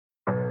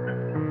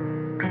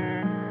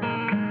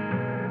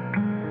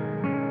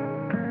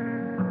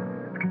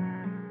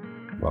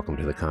welcome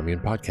to the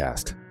Commune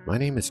Podcast. My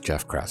name is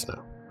Jeff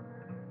Krasno.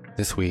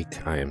 This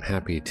week, I am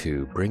happy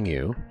to bring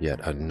you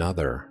yet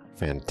another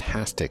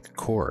fantastic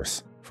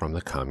course from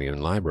the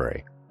Commune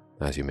Library.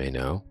 As you may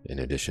know, in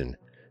addition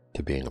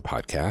to being a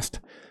podcast,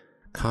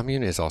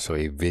 Commune is also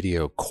a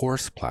video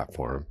course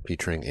platform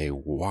featuring a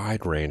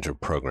wide range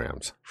of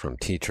programs from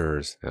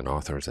teachers and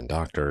authors and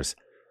doctors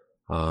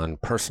on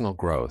personal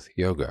growth,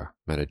 yoga,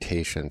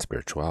 meditation,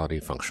 spirituality,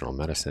 functional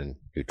medicine,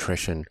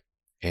 nutrition,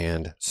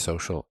 and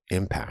social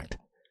impact.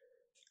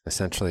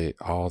 Essentially,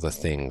 all the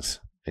things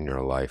in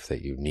your life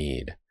that you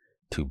need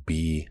to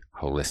be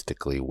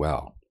holistically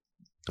well.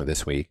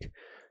 This week,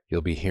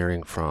 you'll be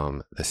hearing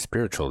from the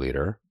spiritual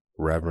leader,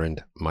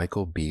 Reverend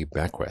Michael B.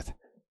 Beckwith.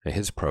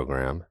 His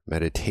program,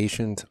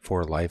 Meditations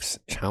for Life's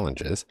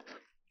Challenges,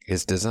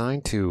 is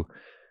designed to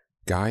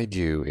guide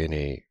you in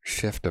a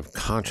shift of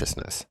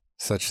consciousness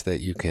such that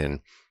you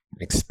can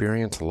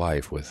experience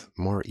life with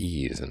more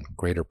ease and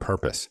greater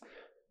purpose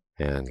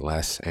and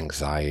less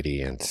anxiety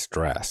and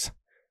stress.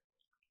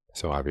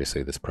 So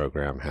obviously this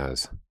program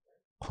has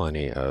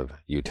plenty of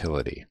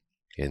utility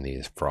in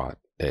these fraught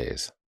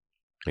days.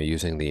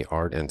 Using the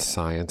art and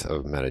science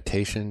of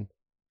meditation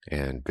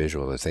and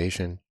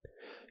visualization,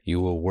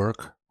 you will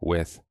work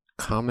with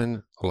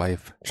common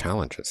life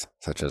challenges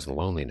such as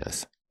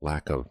loneliness,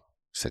 lack of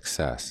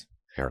success,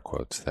 air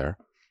quotes there,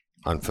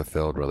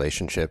 unfulfilled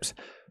relationships,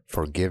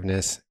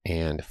 forgiveness,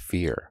 and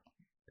fear.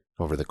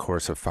 Over the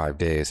course of 5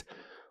 days,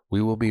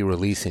 we will be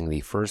releasing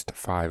the first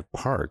 5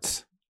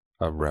 parts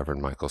of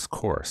Reverend Michael's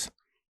course.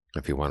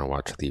 If you want to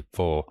watch the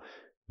full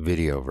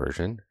video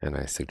version, and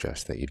I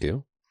suggest that you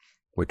do,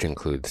 which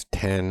includes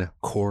 10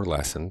 core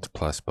lessons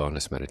plus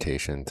bonus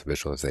meditations,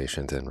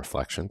 visualizations, and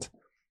reflections,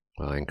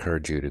 I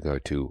encourage you to go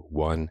to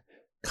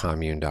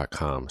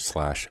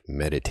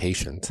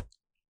onecommune.com/meditations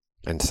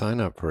and sign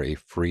up for a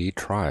free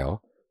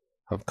trial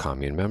of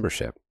Commune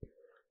membership.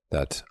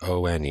 That's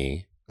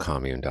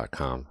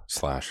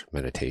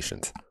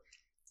onecommune.com/meditations.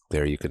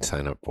 There you can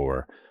sign up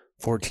for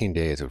 14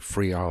 days of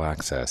free all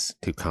access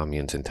to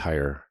Commune's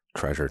entire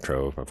treasure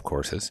trove of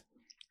courses,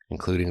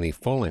 including the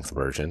full-length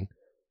version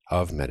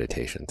of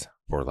Meditations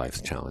for Life's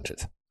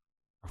Challenges.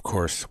 Of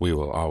course, we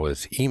will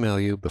always email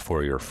you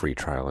before your free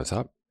trial is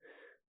up,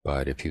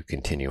 but if you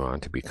continue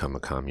on to become a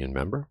Commune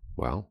member,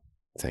 well,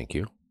 thank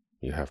you.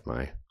 You have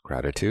my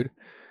gratitude.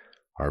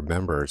 Our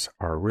members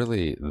are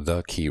really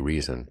the key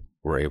reason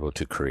we're able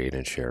to create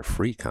and share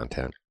free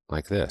content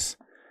like this.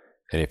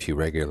 And if you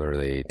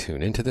regularly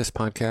tune into this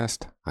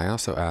podcast, I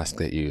also ask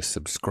that you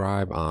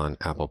subscribe on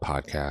Apple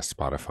Podcasts,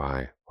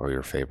 Spotify, or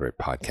your favorite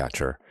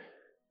podcatcher.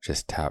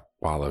 Just tap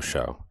follow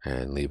show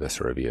and leave us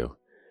a review.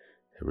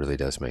 It really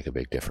does make a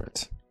big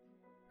difference.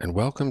 And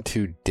welcome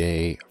to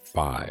day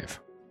 5,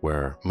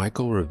 where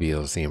Michael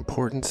reveals the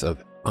importance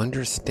of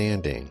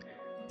understanding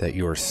that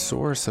your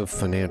source of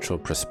financial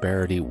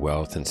prosperity,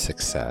 wealth, and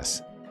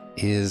success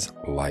is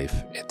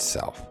life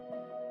itself.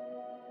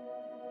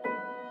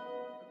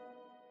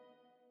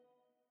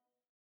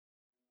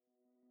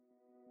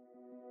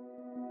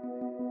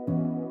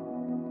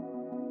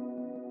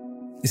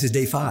 This is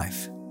day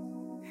 5,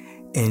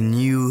 and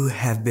you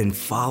have been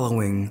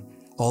following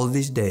all of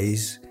these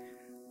days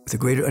with a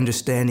greater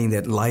understanding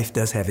that life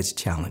does have its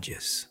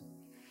challenges,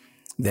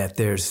 that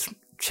there's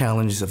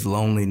challenges of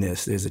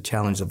loneliness, there's a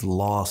challenge of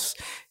loss,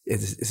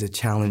 there's a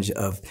challenge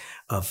of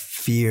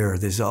fear,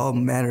 there's all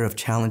manner of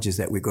challenges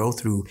that we go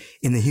through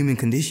in the human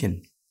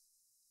condition.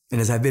 And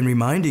as I've been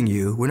reminding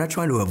you, we're not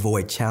trying to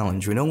avoid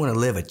challenge. We don't want to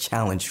live a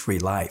challenge-free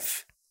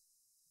life.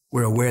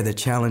 We're aware that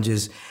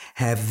challenges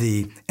have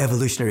the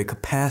evolutionary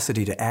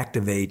capacity to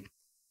activate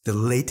the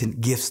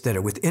latent gifts that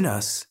are within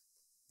us.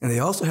 And they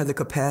also have the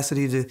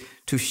capacity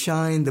to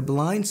shine the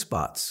blind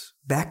spots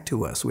back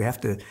to us. We have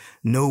to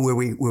know where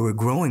we're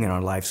growing in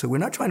our life. So we're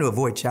not trying to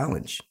avoid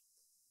challenge.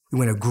 We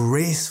want to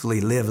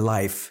gracefully live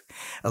life,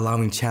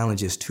 allowing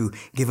challenges to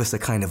give us a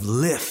kind of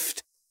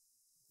lift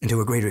into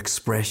a greater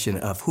expression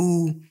of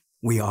who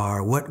we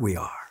are, what we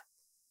are,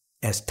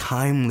 as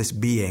timeless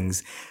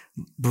beings,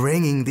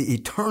 bringing the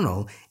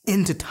eternal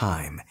into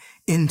time,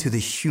 into the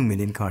human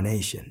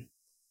incarnation.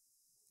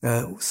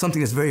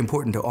 Something that's very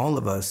important to all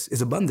of us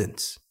is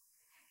abundance,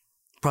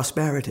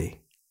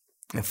 prosperity,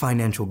 and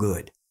financial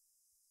good.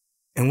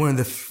 And one of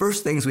the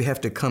first things we have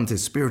to come to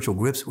spiritual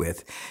grips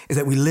with is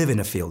that we live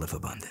in a field of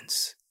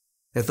abundance.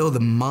 That though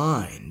the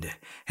mind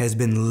has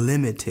been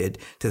limited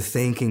to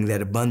thinking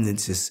that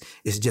abundance is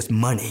just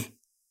money,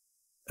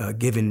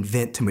 giving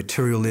vent to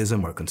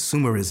materialism or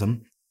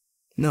consumerism,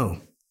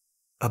 no.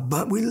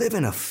 But we live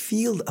in a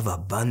field of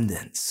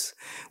abundance.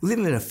 We live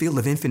in a field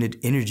of infinite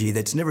energy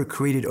that's never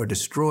created or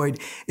destroyed.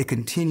 It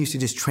continues to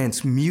just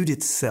transmute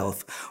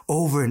itself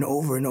over and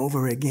over and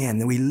over again.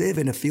 And we live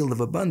in a field of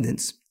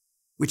abundance,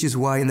 which is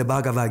why in the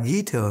Bhagavad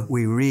Gita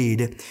we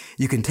read,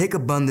 you can take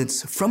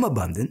abundance from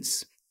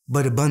abundance,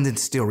 but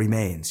abundance still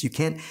remains. You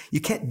can't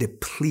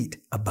deplete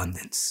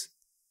abundance.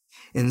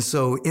 And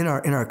so in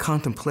our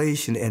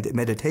contemplation and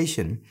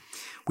meditation,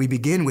 we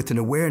begin with an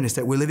awareness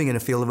that we're living in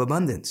a field of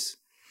abundance.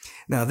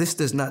 Now, this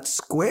does not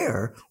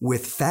square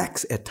with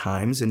facts at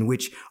times in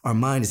which our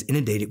mind is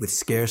inundated with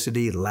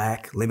scarcity,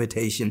 lack,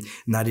 limitation,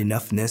 not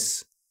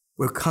enoughness.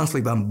 We're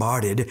constantly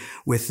bombarded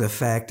with the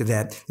fact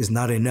that there's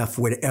not enough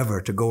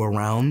whatever to go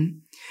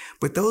around.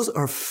 But those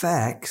are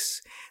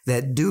facts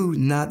that do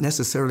not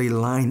necessarily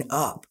line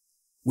up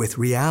with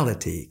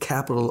reality,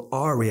 capital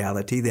R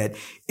reality, that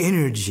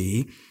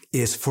energy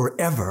is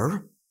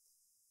forever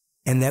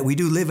and that we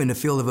do live in a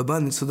field of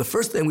abundance. So the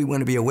first thing we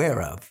want to be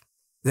aware of,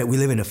 that we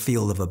live in a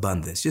field of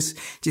abundance.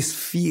 Just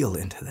feel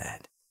into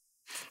that.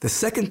 The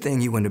second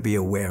thing you want to be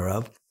aware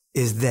of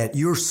is that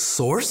your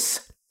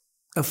source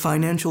of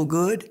financial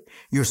good,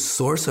 your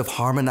source of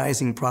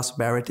harmonizing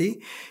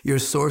prosperity, your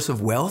source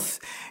of wealth,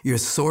 your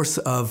source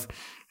of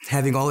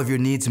having all of your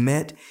needs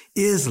met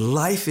is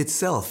life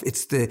itself.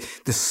 It's the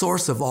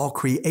source of all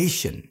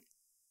creation.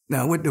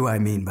 Now, what do I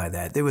mean by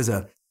that? There was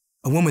a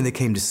woman that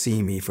came to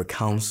see me for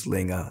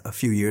counseling a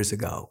few years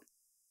ago,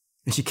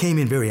 and she came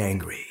in very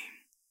angry.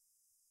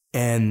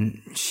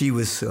 And she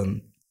was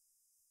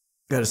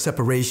got a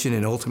separation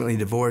and ultimately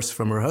divorced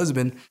from her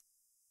husband,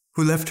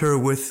 who left her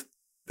with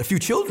a few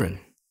children.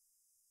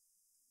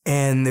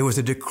 And there was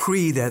a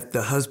decree that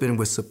the husband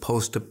was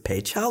supposed to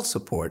pay child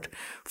support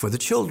for the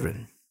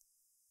children.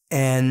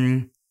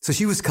 And so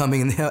she was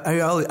coming, and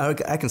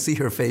I can see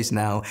her face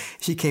now.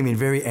 She came in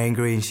very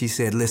angry, and she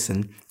said,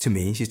 listen to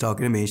me. She's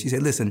talking to me. She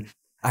said, listen,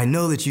 I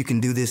know that you can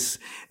do this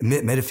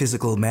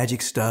metaphysical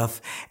magic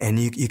stuff, and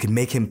you can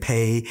make him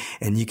pay,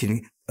 and you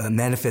can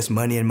manifest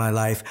money in my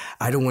life.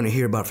 I don't want to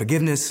hear about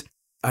forgiveness.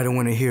 I don't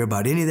want to hear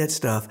about any of that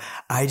stuff.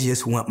 I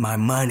just want my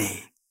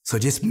money. So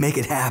just make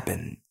it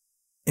happen.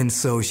 And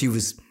so she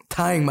was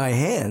tying my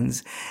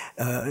hands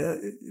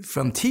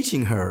from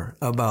teaching her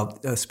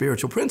about a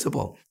spiritual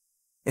principle.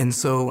 And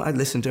so I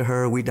listened to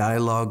her. We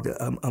dialogued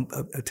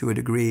to a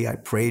degree. I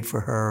prayed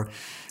for her,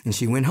 and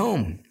she went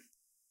home.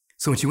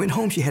 So when she went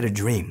home, she had a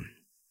dream.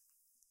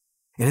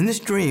 And in this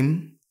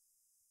dream,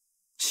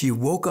 she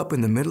woke up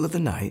in the middle of the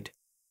night,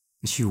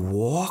 and she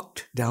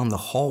walked down the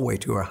hallway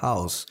to her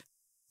house,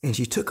 and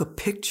she took a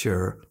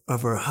picture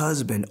of her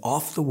husband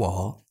off the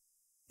wall,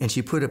 and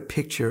she put a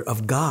picture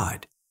of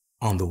God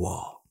on the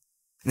wall.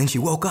 And then she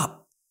woke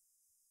up,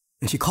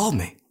 and she called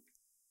me.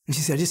 And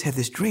she said, I just had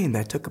this dream that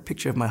I took a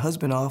picture of my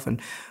husband off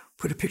and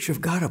put a picture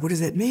of God up. What does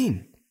that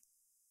mean?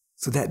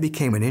 So that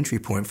became an entry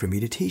point for me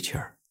to teach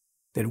her.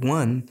 That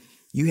one,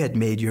 you had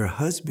made your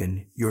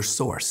husband your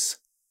source,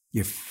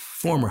 your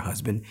former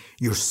husband,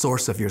 your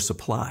source of your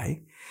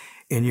supply.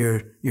 And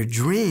your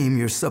dream,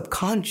 your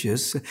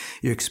subconscious,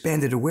 your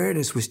expanded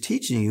awareness was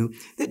teaching you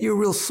that your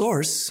real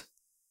source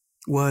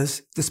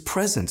was this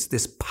presence,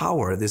 this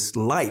power, this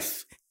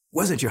life. It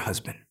wasn't your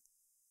husband.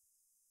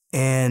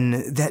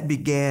 And that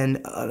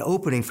began an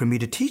opening for me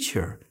to teach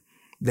her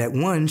that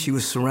one, she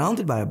was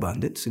surrounded by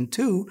abundance, and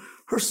two,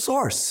 her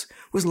source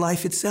was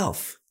life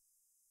itself.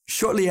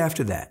 Shortly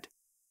after that,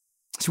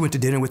 she went to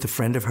dinner with a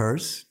friend of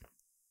hers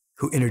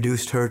who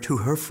introduced her to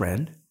her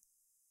friend.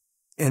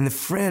 And the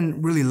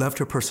friend really loved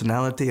her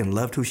personality and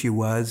loved who she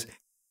was.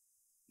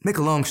 Make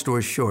a long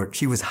story short,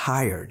 she was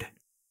hired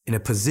in a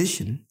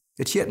position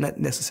that she had not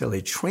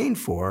necessarily trained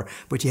for,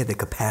 but she had the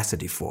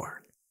capacity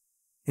for.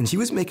 And she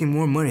was making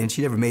more money than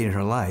she'd ever made in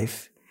her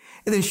life.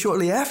 And then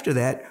shortly after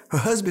that, her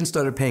husband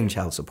started paying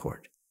child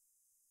support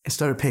and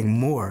started paying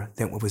more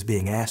than what was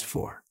being asked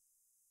for.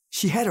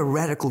 She had a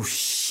radical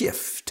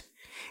shift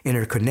in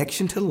her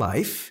connection to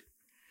life.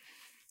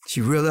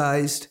 She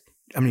realized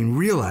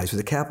with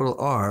a capital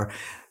R,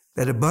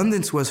 that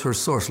abundance was her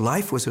source,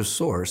 life was her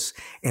source,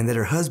 and that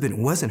her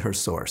husband wasn't her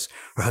source.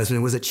 Her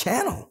husband was a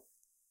channel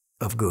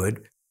of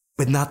good,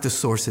 but not the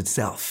source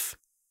itself.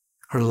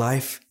 Her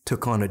life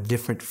took on a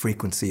different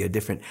frequency, a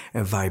different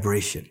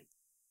vibration.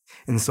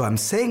 And so I'm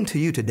saying to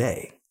you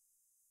today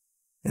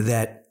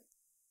that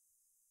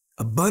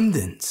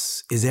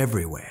abundance is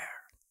everywhere.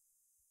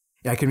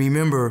 I can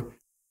remember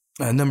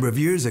a number of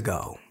years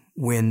ago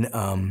when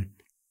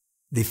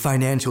the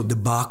financial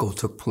debacle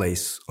took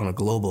place on a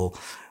global,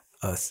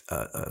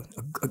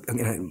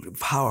 in a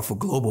powerful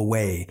global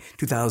way,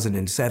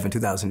 2007,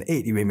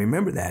 2008. You may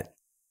remember that,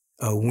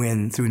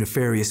 when through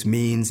nefarious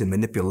means and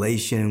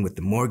manipulation with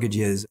the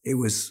mortgages, it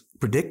was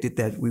predicted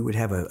that we would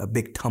have a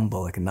big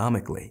tumble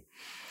economically.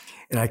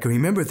 And I can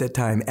remember at that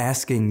time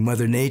asking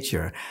Mother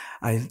Nature,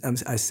 I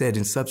said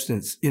in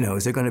substance,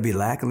 is there going to be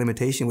lack and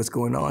limitation? What's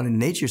going on? And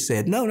nature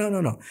said, no,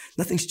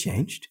 nothing's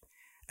changed.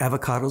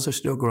 Avocados are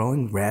still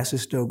growing, grass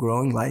is still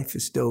growing, life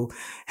is still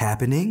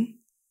happening.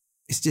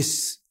 It's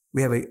just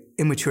we have an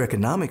immature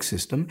economic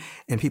system,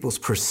 and people's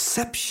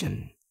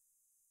perception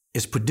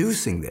is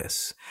producing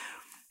this.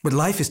 But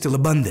life is still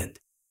abundant.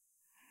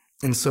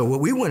 And so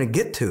what we want to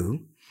get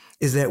to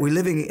is that we're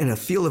living in a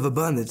field of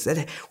abundance,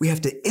 that we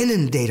have to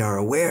inundate our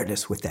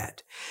awareness with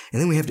that.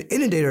 And then we have to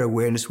inundate our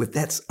awareness with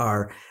that's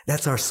our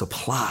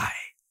supply.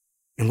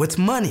 And what's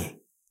money?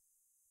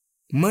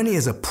 Money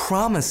is a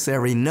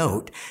promissory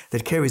note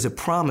that carries a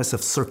promise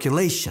of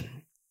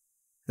circulation,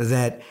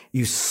 that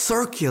you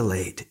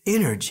circulate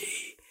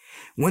energy.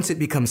 Once it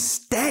becomes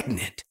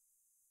stagnant,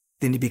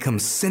 then it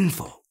becomes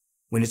sinful.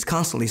 When it's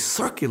constantly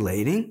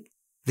circulating,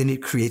 then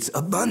it creates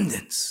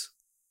abundance.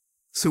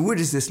 So where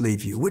does this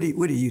leave you? What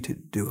are you to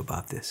do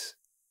about this?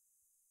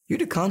 You're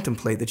to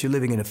contemplate that you're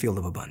living in a field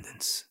of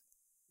abundance.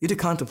 You're to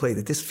contemplate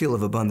that this field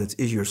of abundance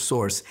is your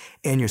source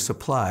and your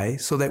supply,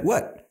 so that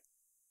what?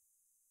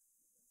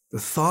 The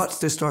thoughts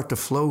that start to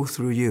flow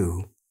through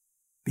you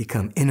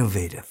become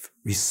innovative,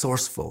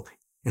 resourceful,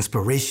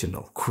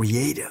 inspirational,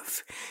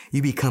 creative.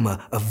 You become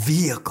a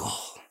vehicle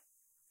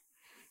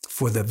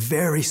for the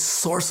very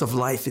source of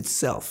life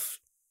itself.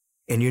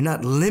 And you're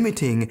not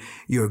limiting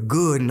your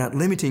good, not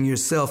limiting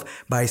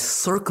yourself by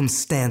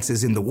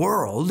circumstances in the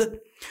world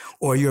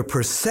or your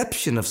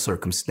perception of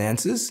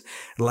circumstances,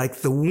 like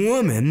the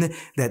woman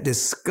that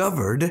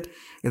discovered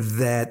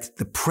that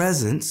the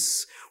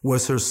presence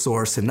was her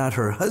source and not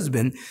her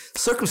husband.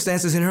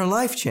 Circumstances in her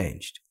life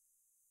changed.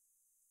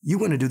 You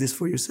want to do this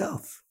for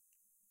yourself.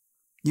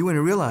 You want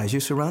to realize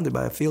you're surrounded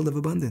by a field of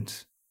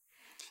abundance.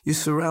 You're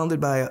surrounded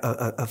by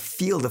a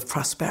field of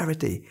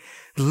prosperity,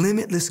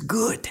 limitless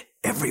good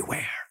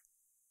everywhere.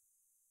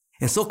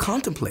 And so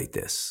contemplate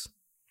this,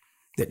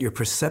 that your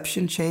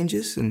perception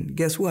changes, and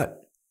guess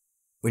what?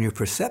 When your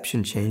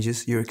perception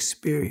changes, your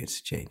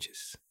experience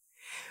changes.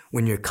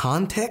 When your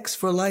context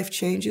for life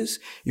changes,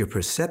 your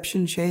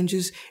perception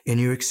changes, and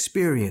your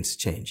experience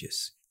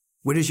changes.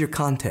 What is your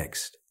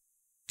context?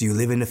 Do you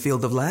live in a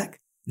field of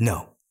lack?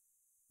 No.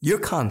 Your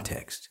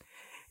context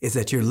is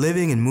that you're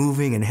living and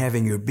moving and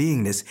having your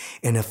beingness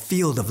in a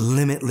field of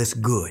limitless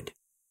good.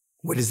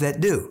 What does that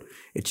do?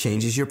 It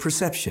changes your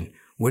perception.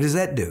 What does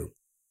that do?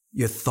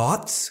 Your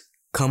thoughts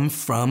come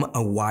from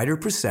a wider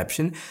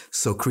perception,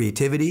 so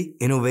creativity,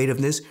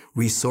 innovativeness,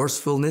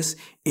 resourcefulness,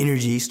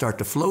 energy start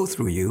to flow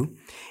through you,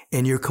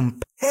 and you're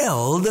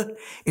compelled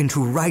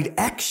into right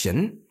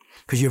action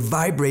because you're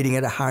vibrating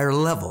at a higher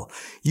level.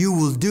 You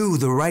will do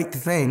the right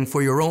thing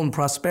for your own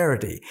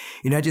prosperity.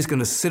 You're not just going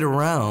to sit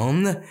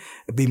around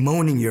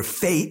bemoaning your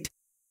fate.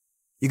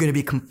 You're going to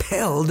be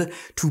compelled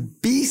to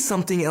be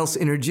something else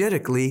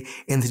energetically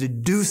and to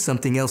do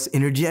something else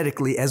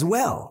energetically as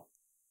well.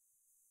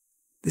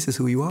 This is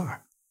who you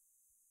are.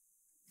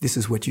 This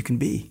is what you can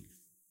be.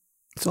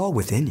 It's all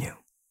within you.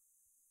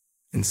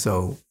 And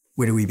so,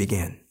 where do we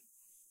begin?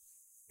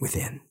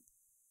 Within.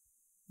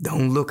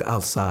 Don't look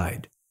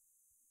outside.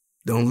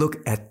 Don't look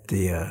at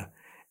the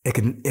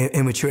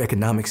immature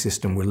economic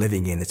system we're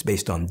living in that's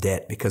based on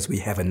debt because we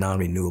have a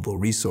non-renewable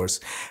resource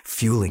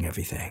fueling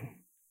everything.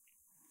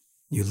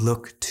 You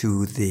look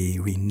to the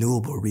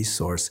renewable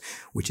resource,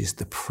 which is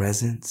the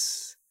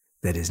presence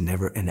that is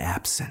never an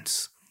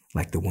absence,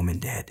 like the woman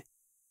did,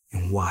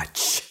 and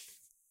watch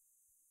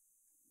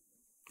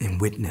and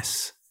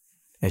witness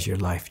as your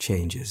life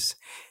changes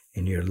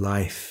and your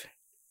life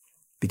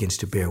begins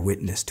to bear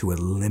witness to a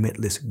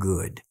limitless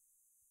good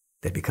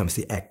that becomes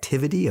the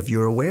activity of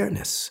your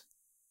awareness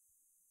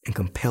and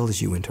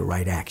compels you into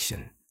right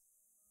action.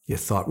 Your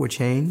thought will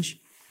change,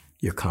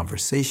 your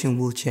conversation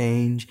will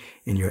change,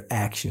 and your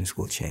actions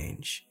will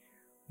change.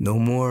 No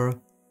more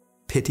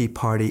pity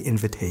party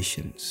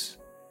invitations.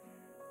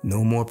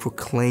 No more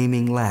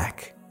proclaiming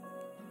lack.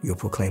 You'll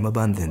proclaim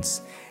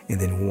abundance and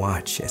then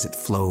watch as it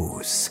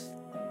flows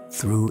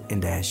through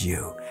and as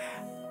you.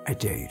 I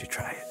dare you to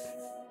try it.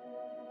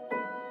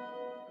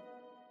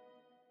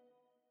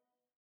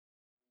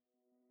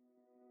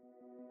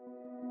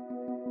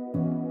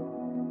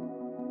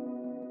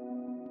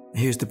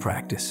 Here's the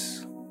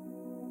practice.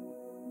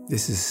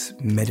 This is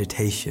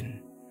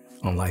meditation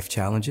on life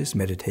challenges,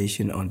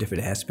 meditation on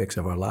different aspects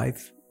of our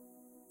life.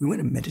 We want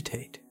to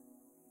meditate.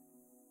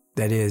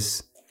 That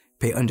is,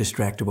 pay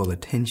undistractable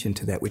attention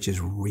to that which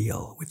is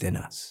real within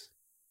us.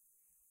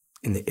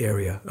 In the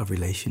area of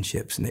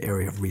relationships, in the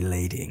area of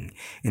relating,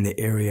 in the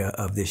area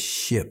of this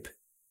ship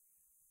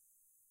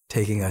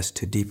taking us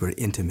to deeper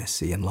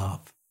intimacy and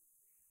love.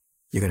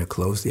 You're going to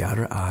close the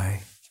outer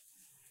eye.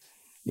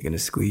 You're going to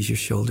squeeze your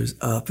shoulders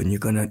up and you're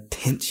going to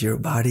tense your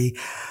body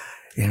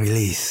and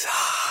release.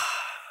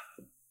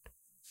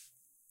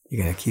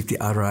 You're going to keep the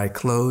outer eye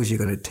closed. You're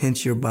going to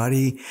tense your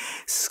body,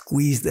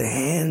 squeeze the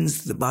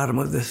hands, the bottom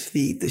of the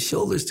feet, the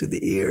shoulders to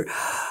the ear.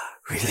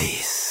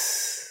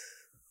 Release.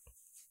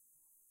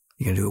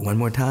 You're going to do it one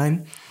more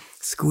time.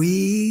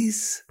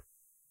 Squeeze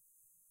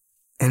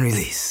and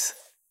release.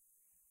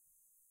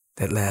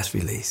 That last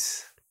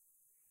release.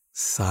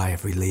 Sigh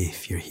of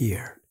relief. You're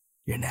here.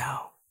 You're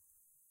now.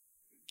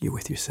 You're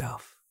with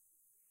yourself.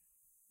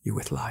 You're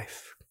with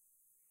life.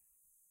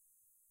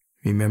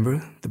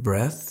 Remember the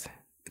breath.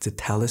 It's a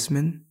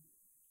talisman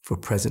for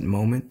present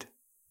moment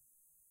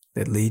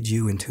that leads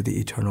you into the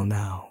eternal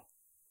now.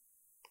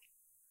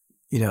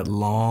 You're not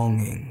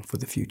longing for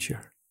the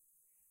future.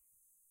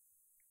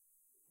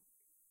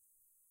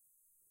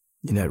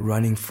 You're not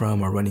running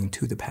from or running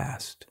to the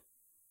past.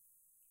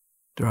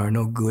 There are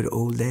no good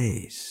old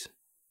days.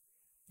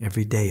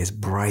 Every day is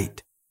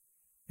bright.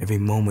 Every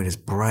moment is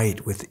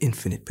bright with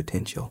infinite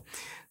potential.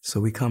 So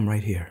we come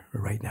right here,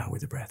 or right now where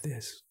the breath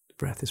is. The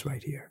breath is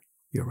right here.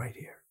 You're right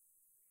here.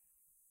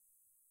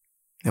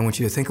 I want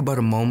you to think about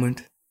a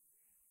moment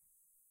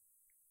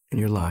in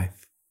your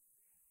life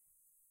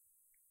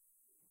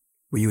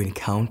where you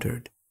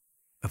encountered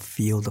a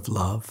field of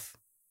love,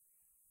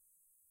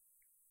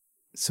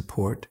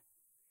 support,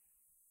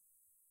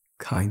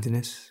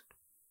 kindness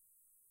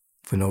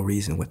for no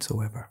reason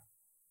whatsoever?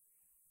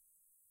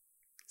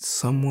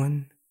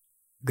 Someone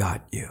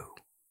got you,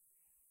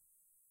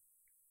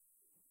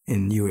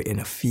 and you were in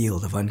a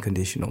field of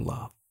unconditional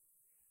love,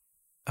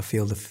 a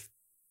field of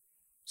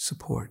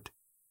support.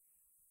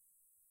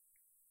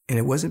 And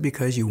it wasn't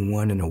because you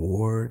won an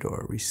award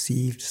or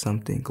received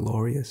something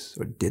glorious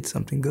or did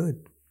something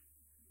good.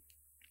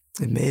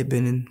 It may have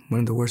been in one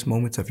of the worst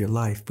moments of your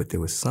life, but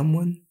there was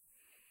someone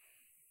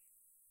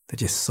that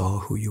just saw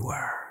who you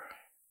were.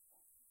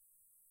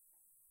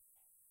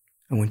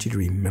 I want you to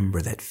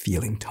remember that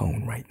feeling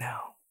tone right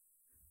now.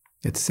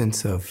 That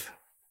sense of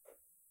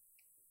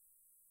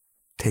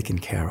taken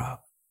care of,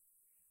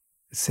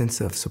 that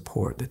sense of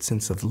support, that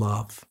sense of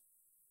love,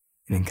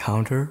 an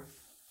encounter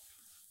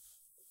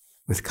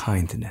with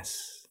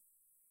kindness.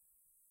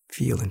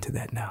 Feel into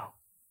that now.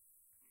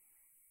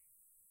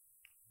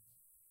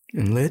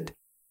 And let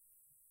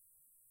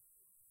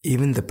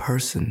even the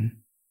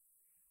person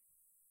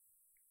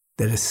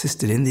that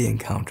assisted in the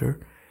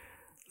encounter,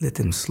 let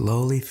them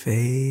slowly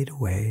fade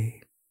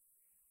away.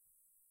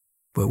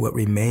 But what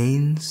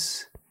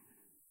remains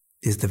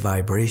is the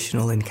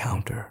vibrational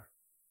encounter.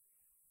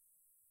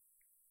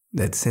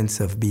 That sense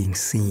of being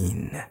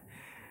seen,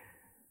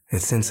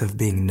 that sense of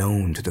being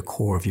known to the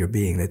core of your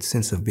being, that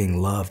sense of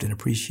being loved and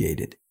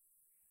appreciated.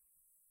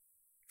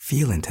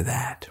 Feel into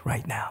that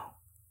right now.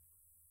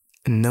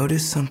 And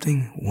notice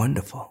something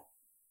wonderful.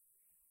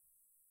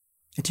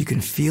 That you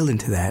can feel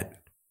into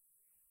that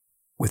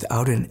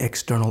without an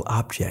external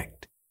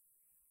object.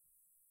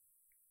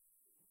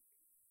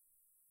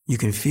 You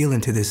can feel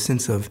into this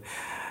sense of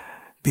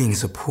being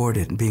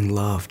supported and being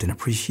loved and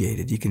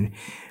appreciated. You can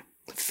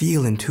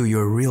feel into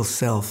your real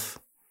self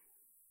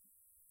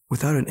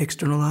without an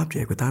external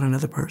object, without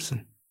another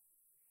person.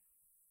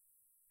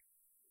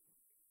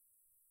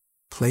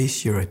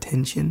 Place your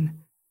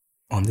attention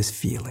on this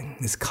feeling,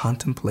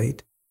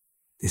 contemplate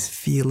this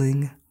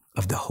feeling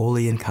of the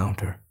holy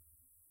encounter,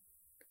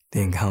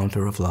 the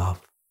encounter of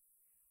love,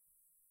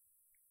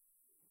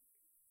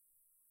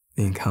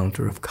 the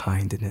encounter of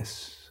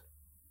kindness,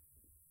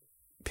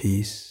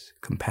 peace,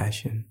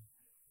 compassion,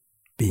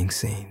 being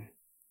seen.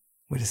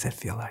 What does that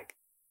feel like?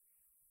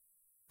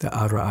 The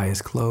outer eye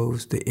is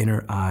closed, the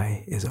inner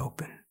eye is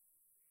open.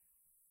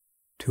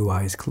 2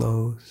 eyes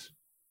closed,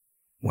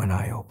 1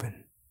 eye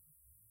open.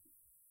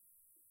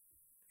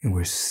 And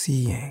we're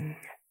seeing,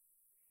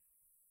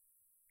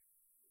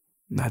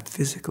 not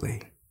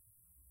physically,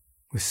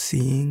 we're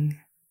seeing,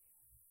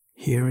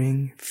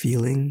 hearing,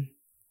 feeling,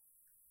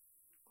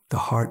 the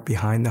heart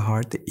behind the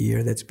heart, the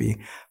ear that's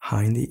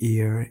behind the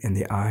ear, and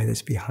the eye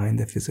that's behind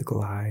the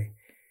physical eye.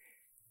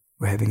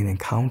 We're having an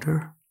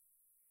encounter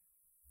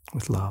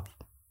with love.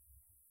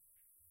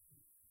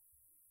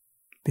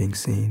 Being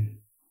seen,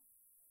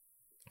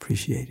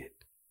 appreciated.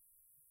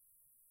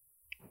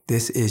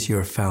 This is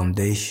your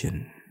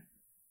foundation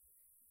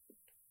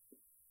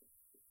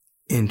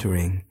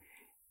entering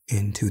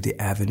into the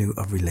avenue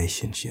of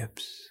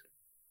relationships.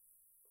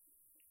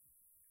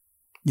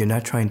 You're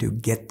not trying to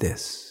get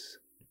this.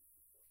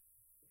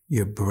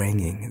 You're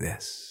bringing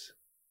this.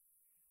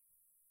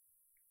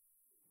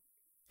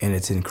 And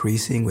it's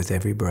increasing with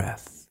every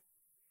breath.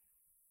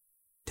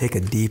 Take a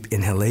deep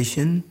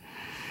inhalation.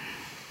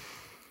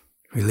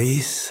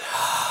 Release.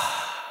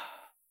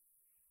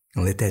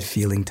 And let that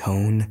feeling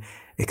tone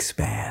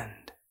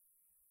expand.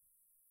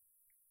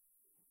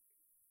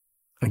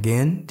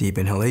 Again, deep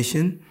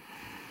inhalation.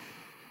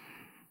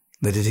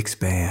 Let it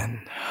expand.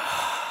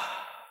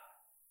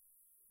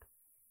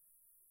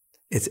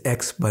 It's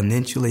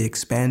exponentially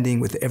expanding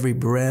with every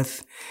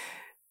breath.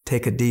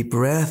 Take a deep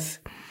breath.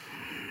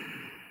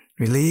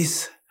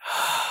 Release.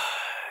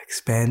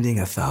 Expanding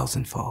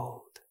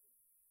 1,000-fold.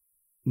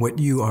 What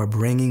you are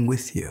bringing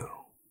with you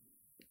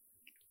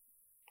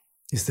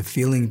is the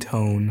feeling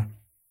tone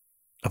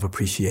of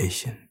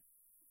appreciation,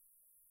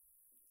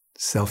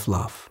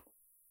 self-love.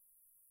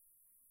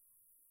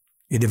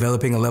 You're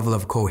developing a level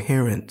of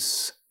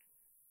coherence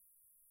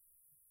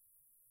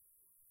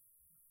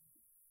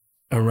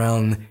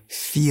around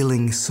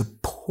feeling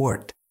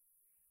support,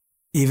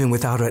 even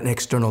without an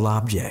external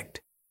object.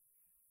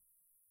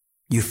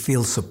 You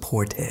feel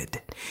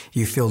supported.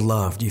 You feel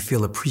loved. You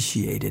feel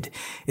appreciated.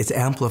 It's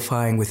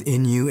amplifying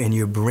within you, and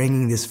you're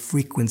bringing this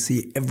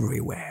frequency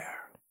everywhere.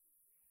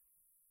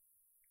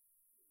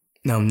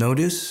 Now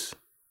notice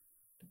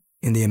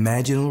in the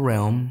imaginal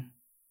realm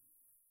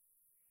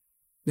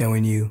that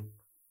when you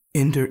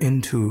enter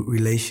into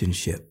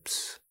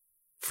relationships,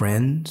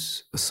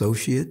 friends,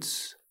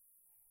 associates,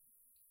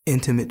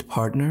 intimate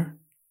partner,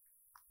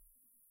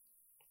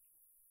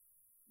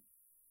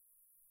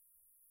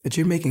 that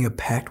you're making a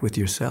pact with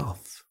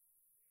yourself,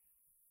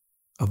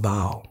 a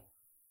vow.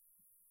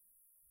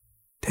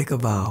 Take a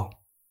vow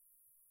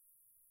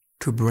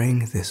to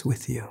bring this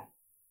with you.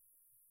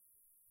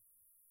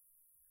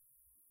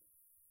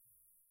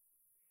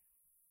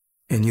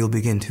 and you'll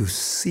begin to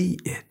see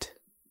it.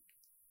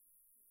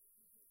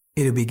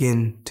 It'll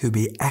begin to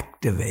be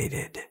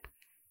activated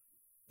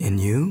in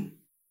you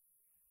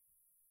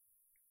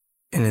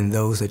and in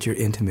those that you're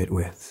intimate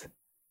with.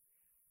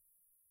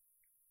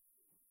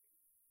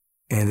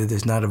 And if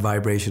there's not a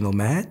vibrational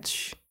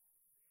match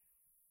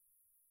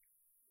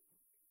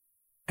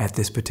at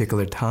this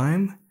particular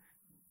time,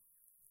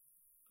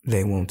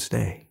 they won't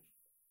stay.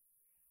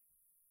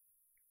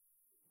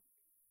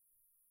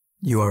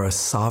 You are a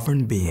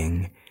sovereign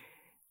being,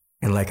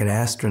 and like an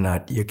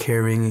astronaut, you're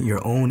carrying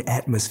your own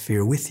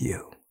atmosphere with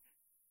you.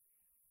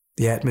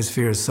 The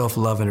atmosphere is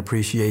self-love and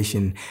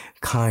appreciation,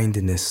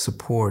 kindness,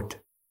 support.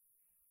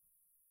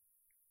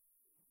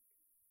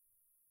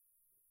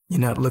 You're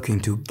not looking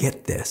to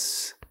get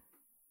this.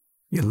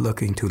 You're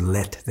looking to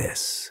let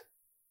this.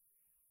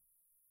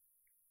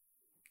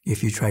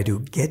 If you try to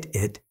get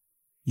it,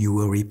 you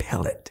will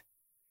repel it.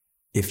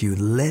 If you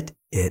let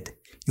it,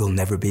 you'll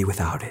never be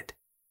without it.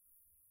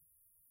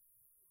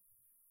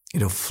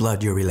 It'll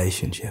flood your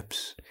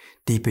relationships,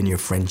 deepen your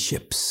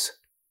friendships,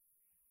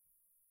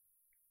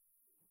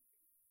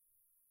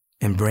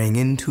 and bring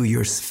into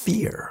your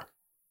sphere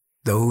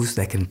those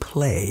that can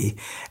play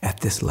at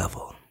this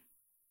level.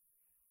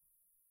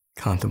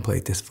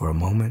 Contemplate this for a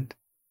moment.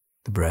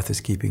 The breath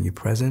is keeping you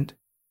present.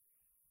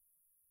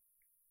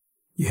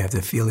 You have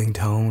the feeling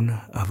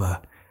tone of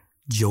a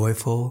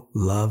joyful,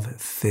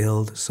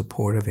 love-filled,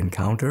 supportive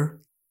encounter.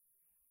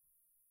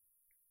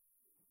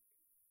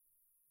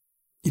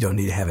 You don't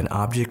need to have an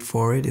object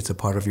for it. It's a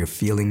part of your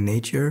feeling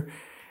nature.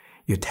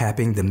 You're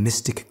tapping the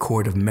mystic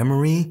chord of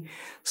memory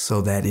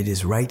so that it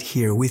is right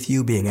here with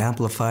you, being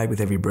amplified with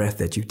every breath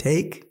that you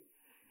take.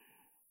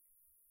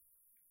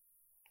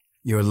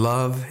 Your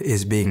love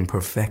is being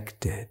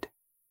perfected,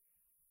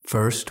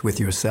 first with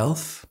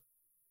yourself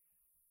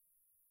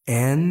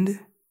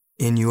and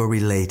in your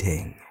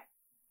relating.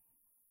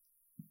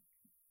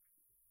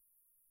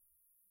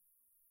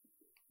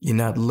 You're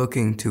not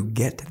looking to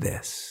get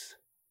this.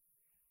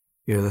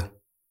 You're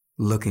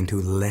looking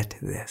to let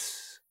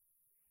this.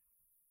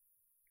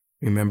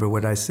 Remember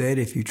what I said?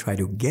 If you try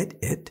to get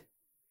it,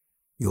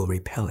 you'll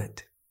repel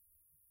it.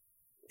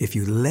 If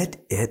you let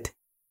it,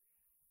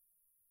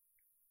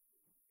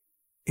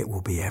 it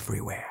will be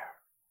everywhere.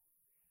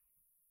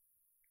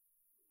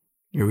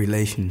 Your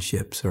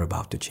relationships are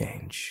about to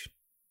change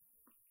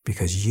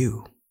because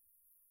you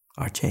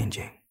are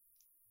changing.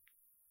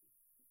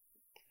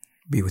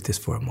 Be with this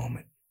for a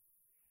moment.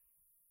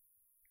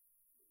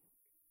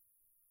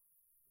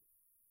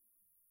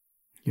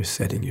 You're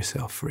setting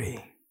yourself free.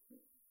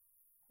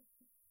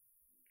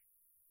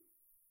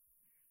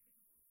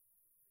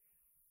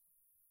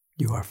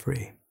 You are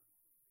free.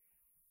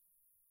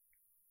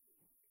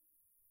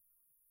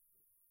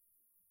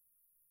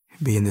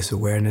 Be in this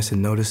awareness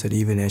and notice that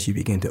even as you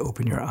begin to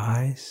open your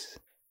eyes,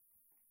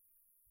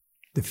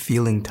 the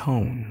feeling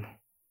tone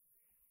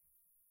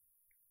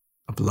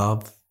of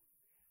love,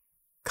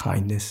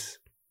 kindness,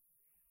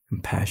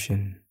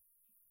 compassion,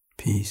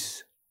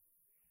 peace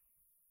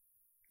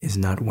is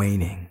not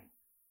waning.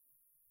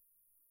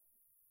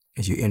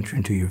 As you enter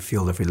into your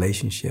field of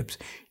relationships,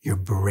 you're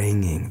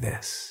bringing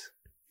this.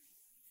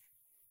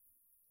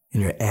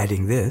 And you're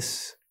adding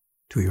this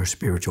to your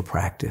spiritual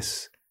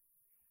practice.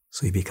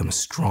 So you become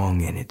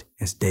strong in it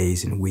as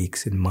days and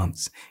weeks and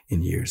months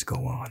and years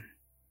go on.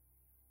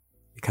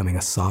 Becoming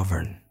a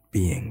sovereign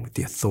being with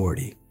the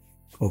authority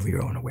over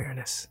your own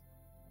awareness.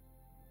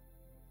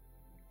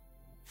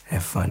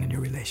 Have fun in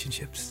your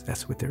relationships.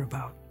 That's what they're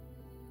about.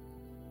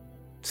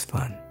 It's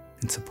fun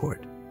and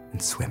support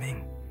and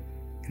swimming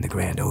in the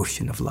grand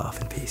ocean of love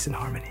and peace and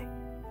harmony.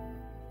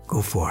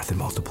 Go forth and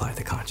multiply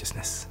the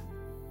consciousness.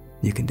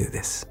 You can do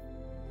this.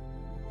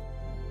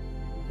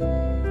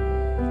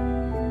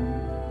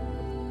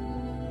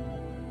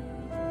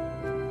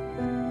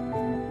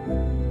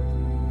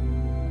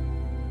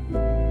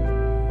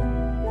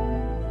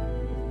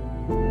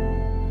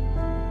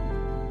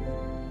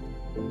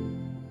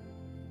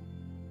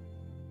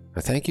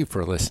 Thank you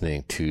for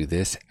listening to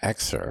this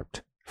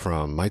excerpt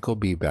from Michael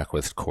B.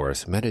 Beckwith's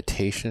course,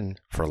 Meditation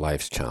for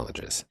Life's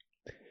Challenges.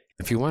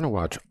 If you want to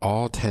watch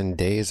all 10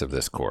 days of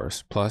this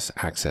course, plus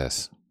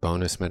access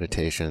bonus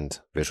meditations,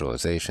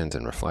 visualizations,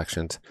 and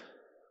reflections,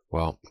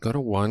 well, go to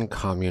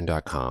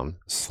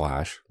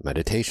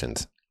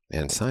onecommune.com/meditations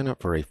and sign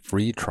up for a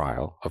free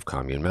trial of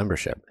commune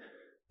membership.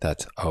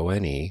 That's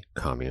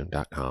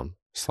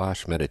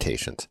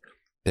onecommune.com/meditations.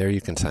 There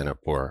you can sign up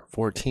for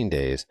 14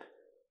 days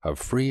of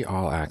free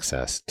all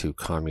access to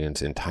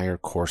Commune's entire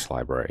course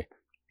library,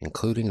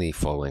 including the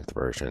full-length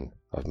version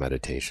of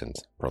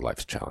Meditations for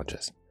Life's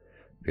Challenges.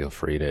 Feel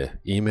free to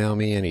email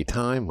me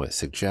anytime with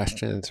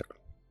suggestions,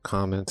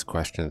 comments,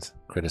 questions,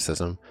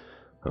 criticism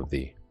of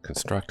the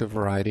constructive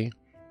variety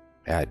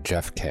at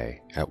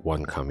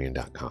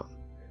jeffk@onecommune.com.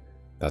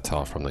 That's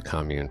all from the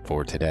Commune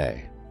for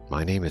today.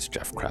 My name is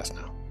Jeff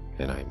Krasno,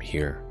 and I'm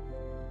here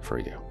for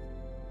you.